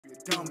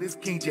Dumb, this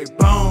King J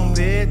Bone,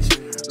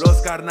 bitch.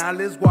 Los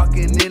Carnales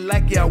walking in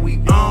like, yeah, we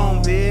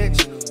own,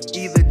 bitch.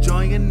 Either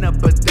join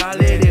up or die,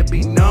 let it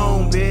be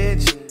known,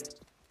 bitch.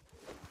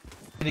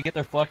 To get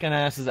their fucking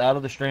asses out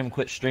of the stream and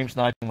quit stream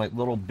sniping like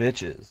little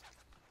bitches.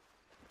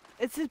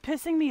 It's just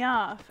pissing me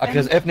off.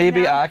 Because if need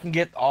be, I can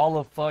get all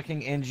of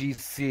fucking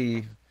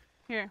NGC.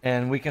 Here.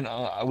 And we can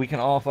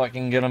all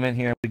fucking get them in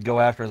here and we go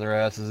after their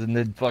asses and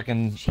then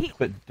fucking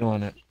quit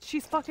doing it.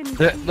 She's fucking...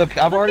 Look,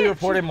 I've already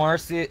reported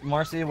Marcy,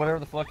 whatever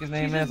the fuck his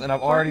name is, and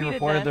I've already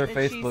reported their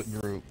Facebook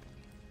group.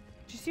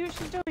 Did you see what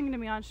she's doing to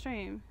me on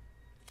stream?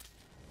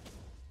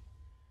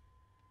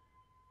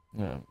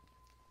 Yeah.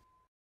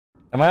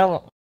 Am I...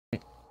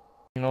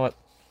 You know what?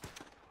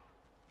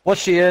 What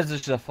she is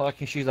she's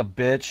a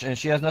bitch, and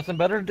she has nothing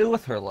better to do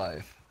with her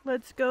life.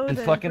 Let's go and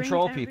then. Fucking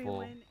troll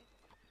people.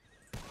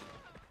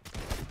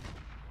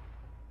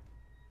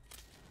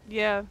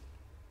 Yeah.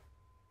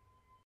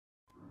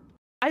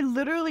 I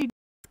literally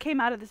came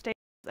out of the stage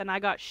and I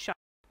got shot.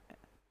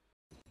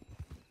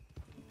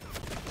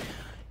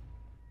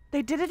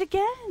 They did it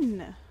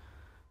again.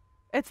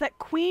 It's that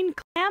Queen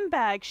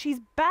Clambag. She's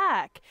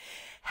back.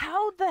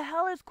 How the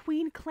hell is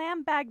Queen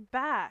Clambag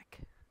back?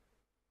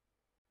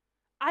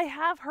 I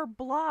have her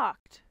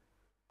blocked.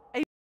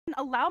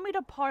 Allow me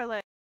to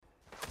parlay.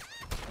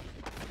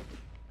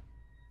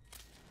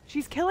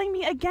 She's killing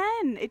me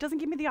again. It doesn't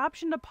give me the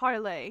option to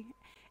parlay.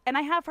 And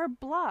I have her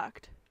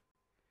blocked.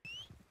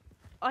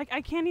 Like,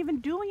 I can't even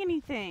do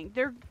anything.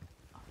 They're...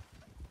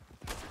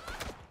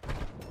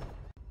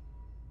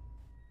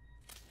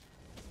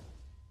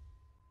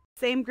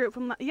 Same group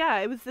from...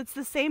 Yeah, it's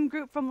the same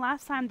group from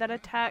last time that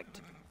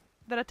attacked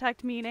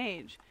me and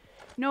Age.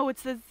 No,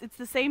 it's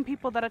the same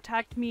people that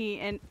attacked me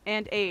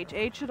and Age.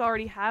 Age should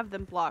already have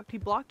them blocked. He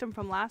blocked them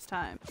from last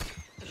time.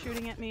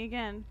 Shooting at me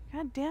again.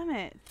 God damn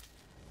it.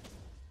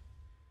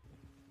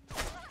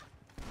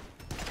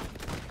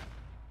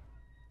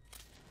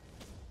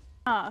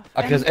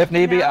 Because if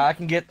need be, I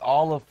can get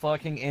all of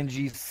fucking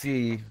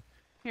NGC.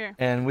 Here.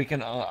 And we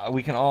can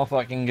all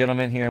fucking get them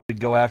in here and we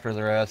go after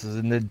their asses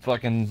and then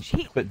fucking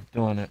quit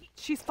doing it.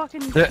 She's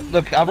fucking...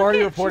 Look, I've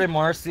already reported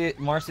Marcy,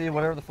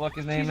 whatever the fuck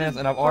his name is,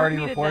 and I've already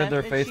reported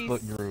their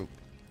Facebook group.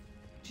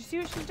 Did you see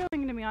what she's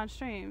doing to me on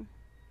stream?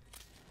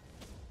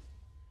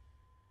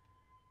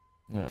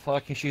 Yeah,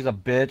 fucking she's a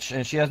bitch,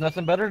 and she has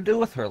nothing better to do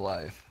with her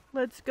life.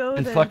 Let's go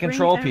and then. Fucking Bring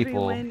troll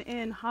people. Everyone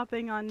in,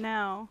 hopping on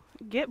now.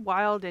 Get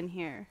wild in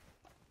here.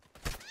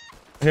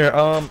 Here,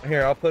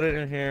 here, I'll put it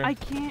in here. I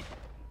can't...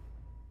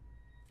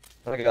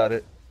 I got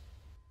it.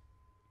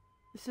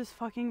 This is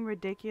fucking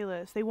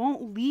ridiculous. They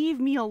won't leave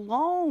me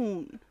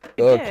alone.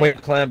 Queen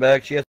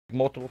Clambag, she has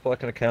multiple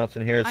fucking accounts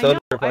in here. So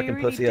they're fucking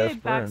pussy ass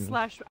friends.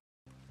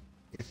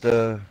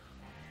 They're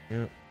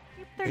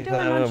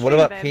doing what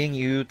about King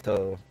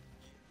Yuto?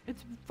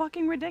 It's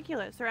fucking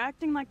ridiculous. They're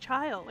acting like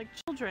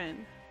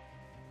children.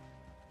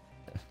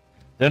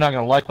 They're not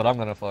gonna like what I'm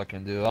gonna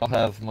fucking do. I'll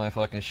have my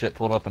fucking shit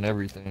pulled up and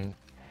everything.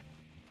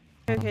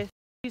 Okay,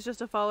 he's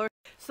just a follower.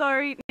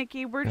 Sorry,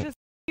 Nikki, we're just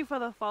thank you for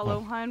the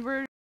follow,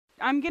 hun.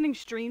 I'm getting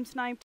stream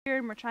sniped here,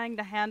 and we're trying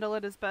to handle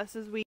it as best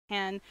as we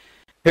can.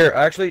 Here,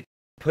 actually,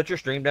 put your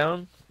stream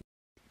down.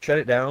 Shut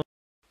it down.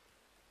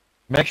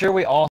 Make sure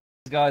we all have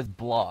these guys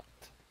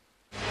blocked.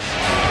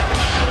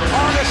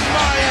 Honest